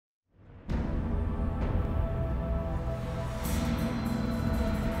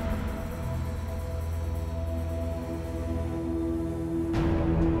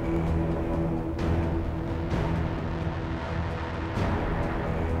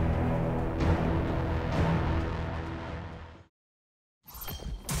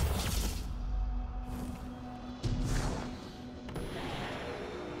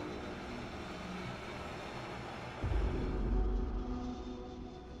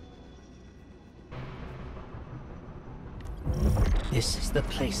This is the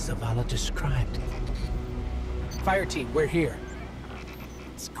place Zavala described. Fire team, we're here.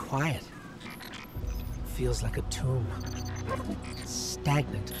 It's quiet. Feels like a tomb.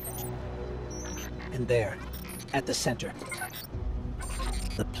 Stagnant. And there, at the center.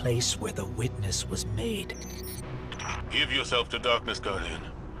 The place where the witness was made. Give yourself to darkness, Guardian.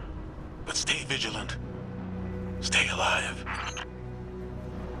 But stay vigilant. Stay alive.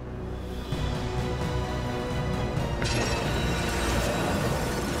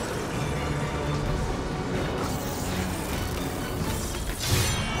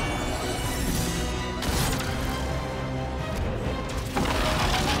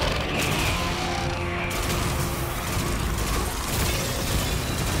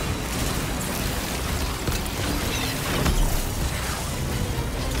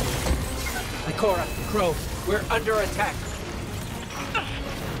 Ikora, Crow, we're under attack.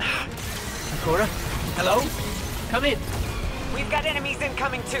 Ikora? Hello? Come in. We've got enemies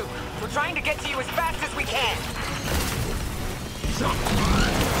incoming too. We're trying to get to you as fast as we can.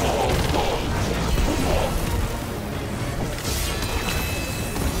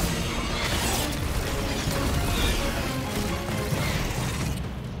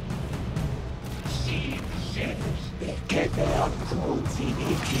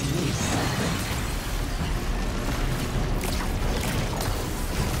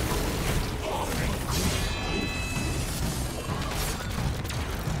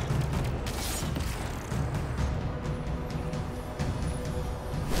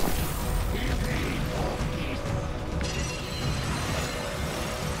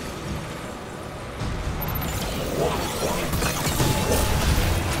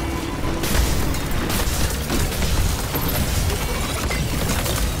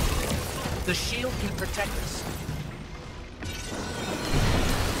 The shield can protect us.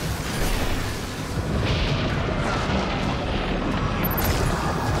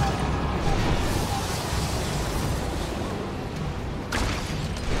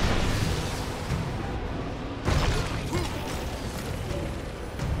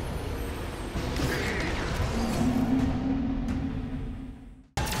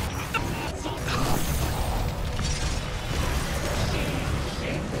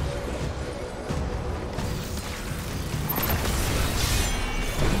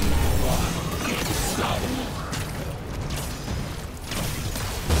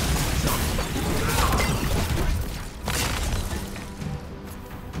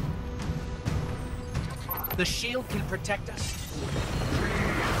 The shield can protect us.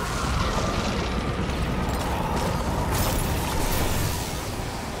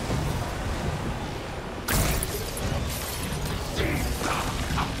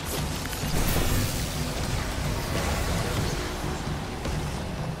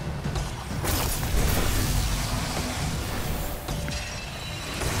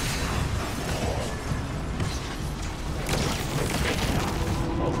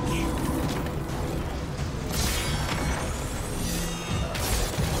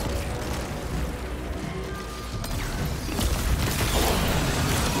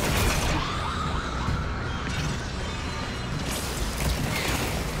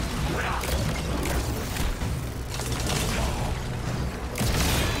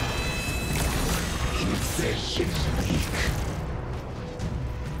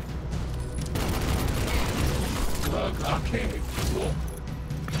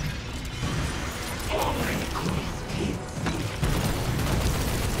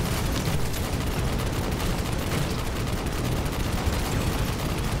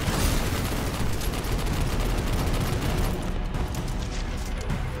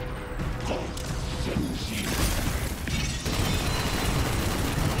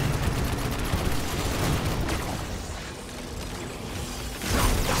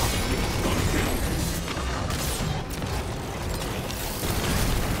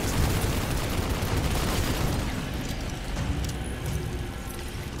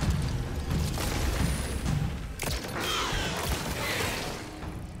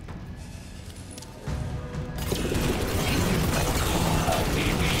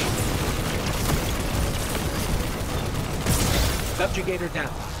 Subjugator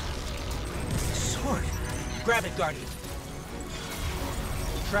down. Sword. Grab it, Guardian.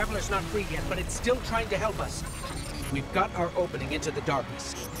 Traveler's not free yet, but it's still trying to help us. We've got our opening into the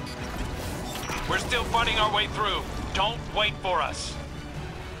darkness. We're still fighting our way through. Don't wait for us.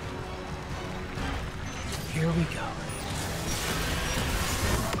 Here we go.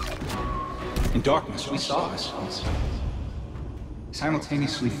 In darkness, we saw ourselves.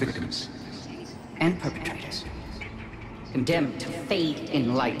 Simultaneously victims and perpetrators, condemned to fade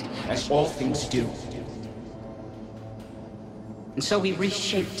in light, as all things do. And so we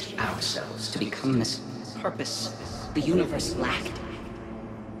reshaped ourselves to become this purpose the universe lacked.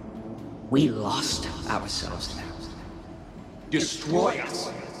 We lost ourselves now. Destroy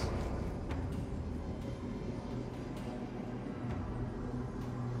us.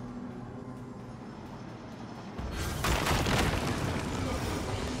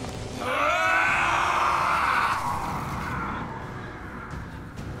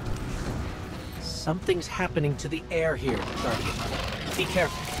 Something's happening to the air here, Guardian. Be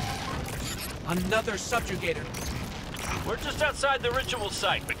careful. Another subjugator. We're just outside the ritual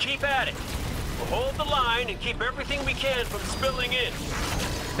site, but keep at it. We'll hold the line and keep everything we can from spilling in.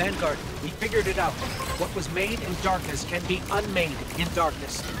 Vanguard, we figured it out. What was made in darkness can be unmade in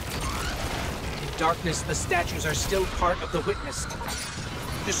darkness. In darkness, the statues are still part of the Witness.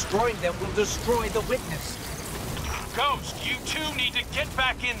 Destroying them will destroy the Witness. Ghost, you two need to get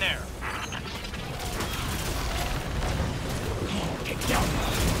back in there.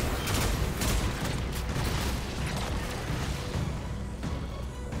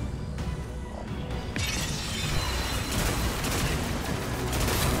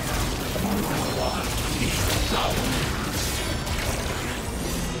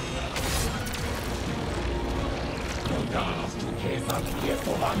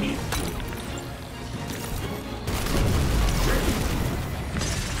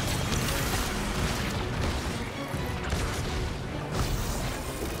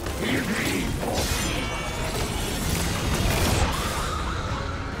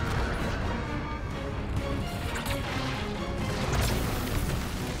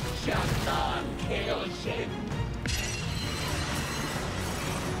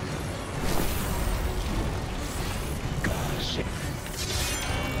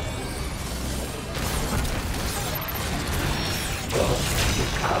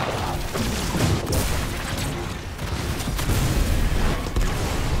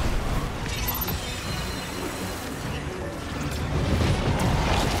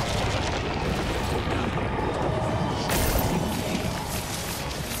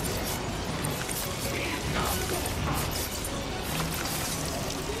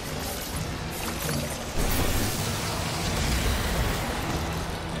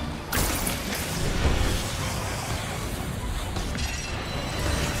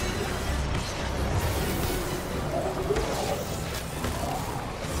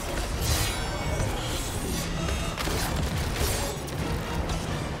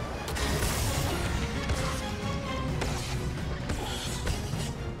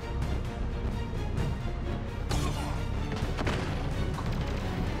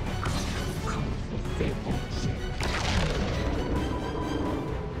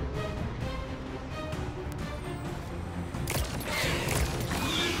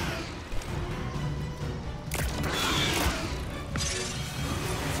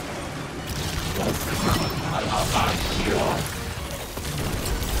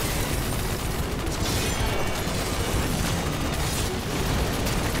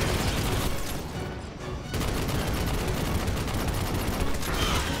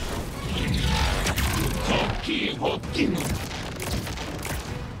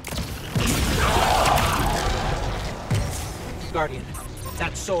 Guardian,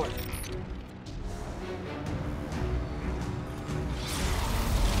 that sword.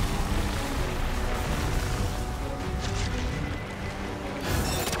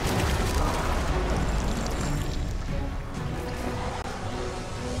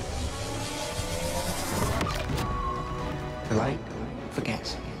 The light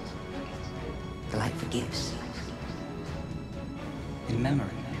forgets. The light forgives. In memory,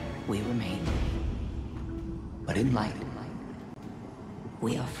 we remain. But in light,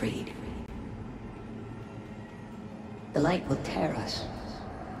 we are freed. The light will tear us.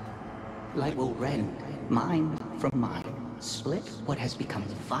 Light will rend mind from mind, split what has become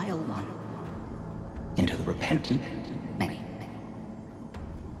the vile one into the repentant many.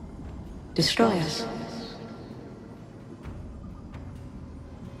 Destroy us.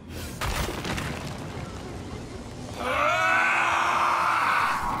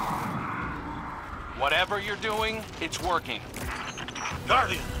 Whatever you're doing, it's working.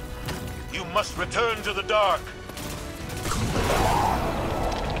 Guardian, you must return to the dark.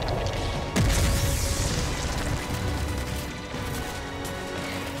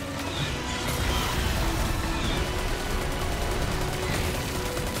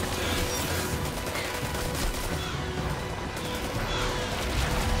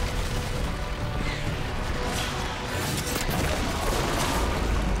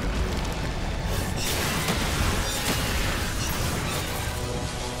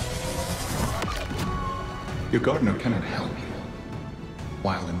 Your gardener cannot help you.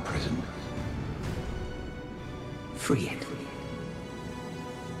 while in prison. Free it.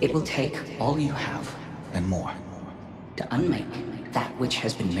 It will take all you have And more. to unmake that which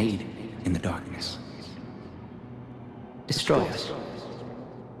has been made In the darkness. Destroy us.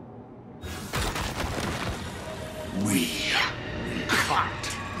 We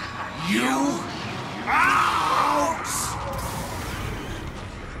cut you out!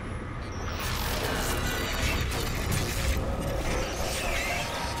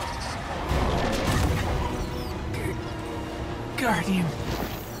 Guardian.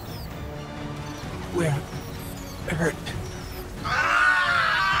 We're hurt.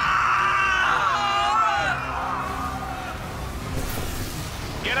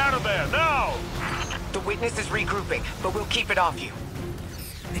 Get out of there, now! The witness is regrouping, but we'll keep it off you.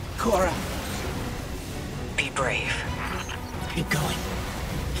 Cora, Be brave. keep going.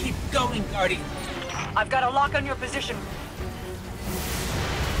 Keep going, Guardian. I've got a lock on your position.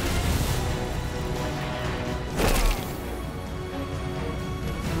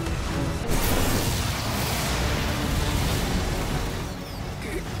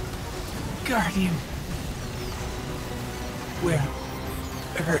 Guardian. We're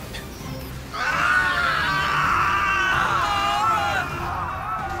hurt.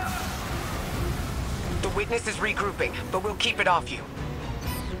 The witness is regrouping, but we'll keep it off you.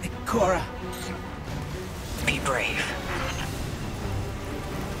 Cora, Be brave.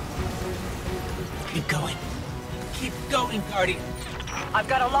 keep going. Keep going, Guardian. I've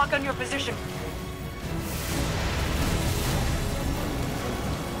got a lock on your position.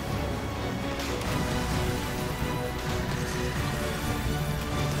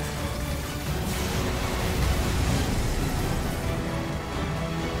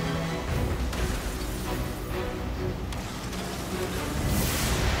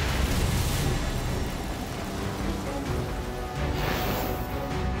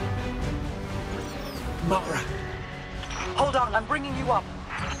 Mara, Hold on, I'm bringing you up.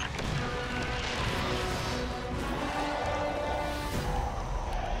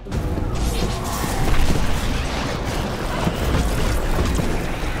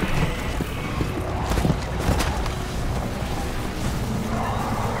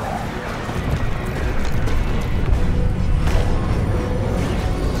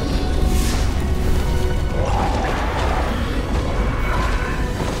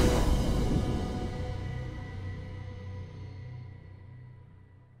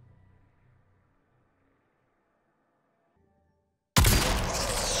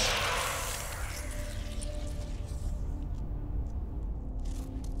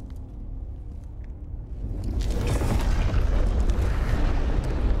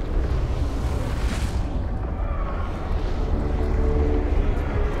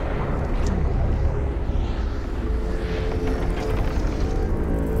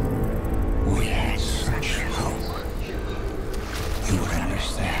 We had such hope. You would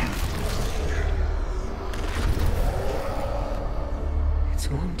understand. It's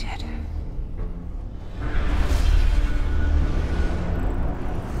wounded.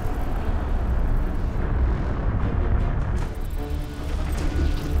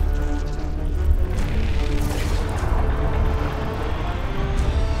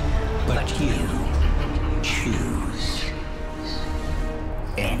 But you choose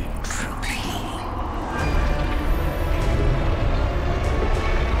entropy.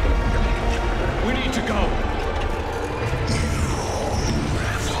 We need to go!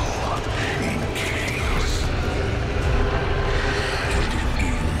 In chaos. And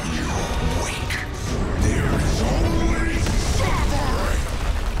in your wake, there is only suffering!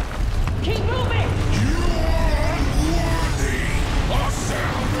 Keep moving! You are unworthy of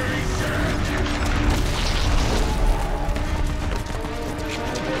salvation!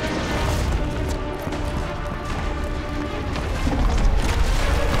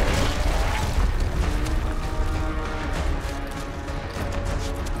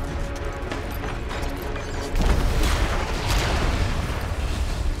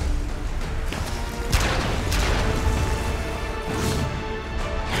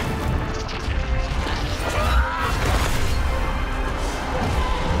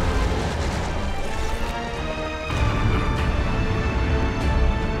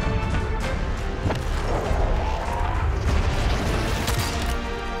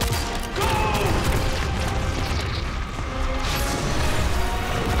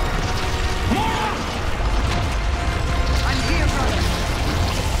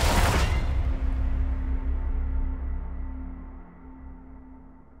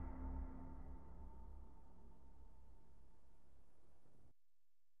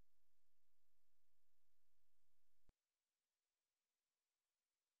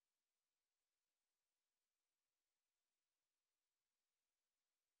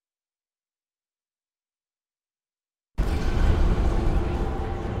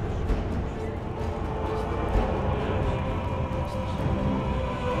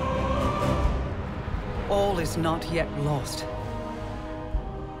 All is not yet lost.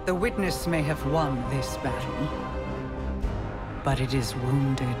 The Witness may have won this battle, but it is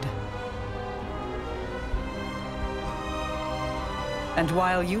wounded. And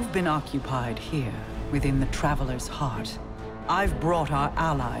while you've been occupied here, within the Traveler's heart, I've brought our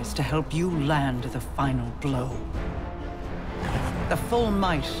allies to help you land the final blow. The full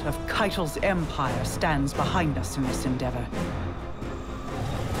might of Keitel's empire stands behind us in this endeavor.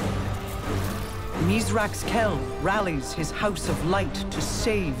 Mizrax Kel rallies his House of Light to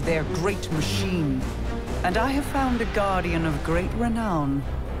save their great machine. And I have found a guardian of great renown,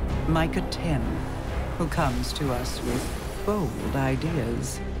 Micah 10, who comes to us with bold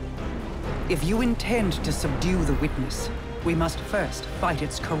ideas. If you intend to subdue the Witness, we must first fight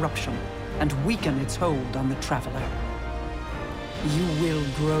its corruption and weaken its hold on the Traveler. You will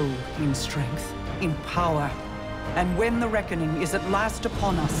grow in strength, in power, and when the reckoning is at last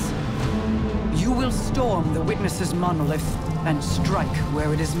upon us, you will storm the Witness's monolith and strike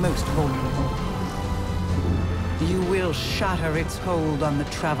where it is most vulnerable. You will shatter its hold on the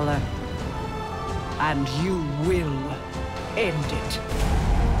Traveler, and you will end it.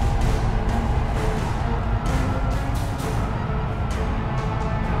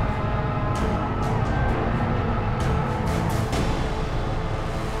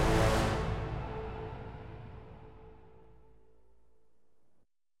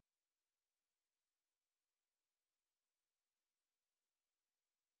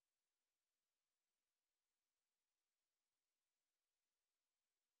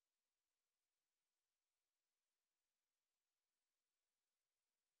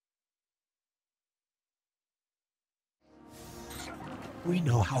 We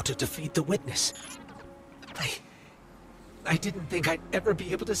know how to defeat the Witness. I didn't think I'd ever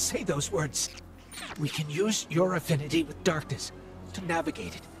be able to say those words. We can use your affinity with darkness to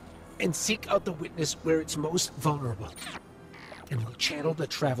navigate it and seek out the Witness where it's most vulnerable. And we'll channel the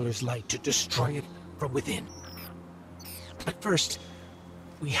Traveler's light to destroy it from within. But first,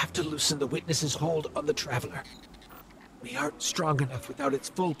 we have to loosen the Witness's hold on the Traveler. We aren't strong enough without its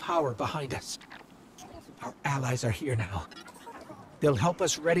full power behind us. Our allies are here now. They'll help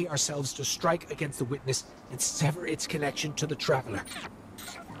us ready ourselves to strike against the Witness and sever its connection to the Traveler.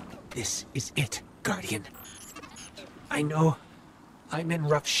 This is it, Guardian. I know I'm in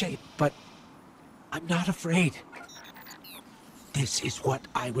rough shape, but I'm not afraid. This is what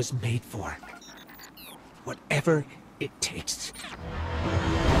I was made for. Whatever it takes.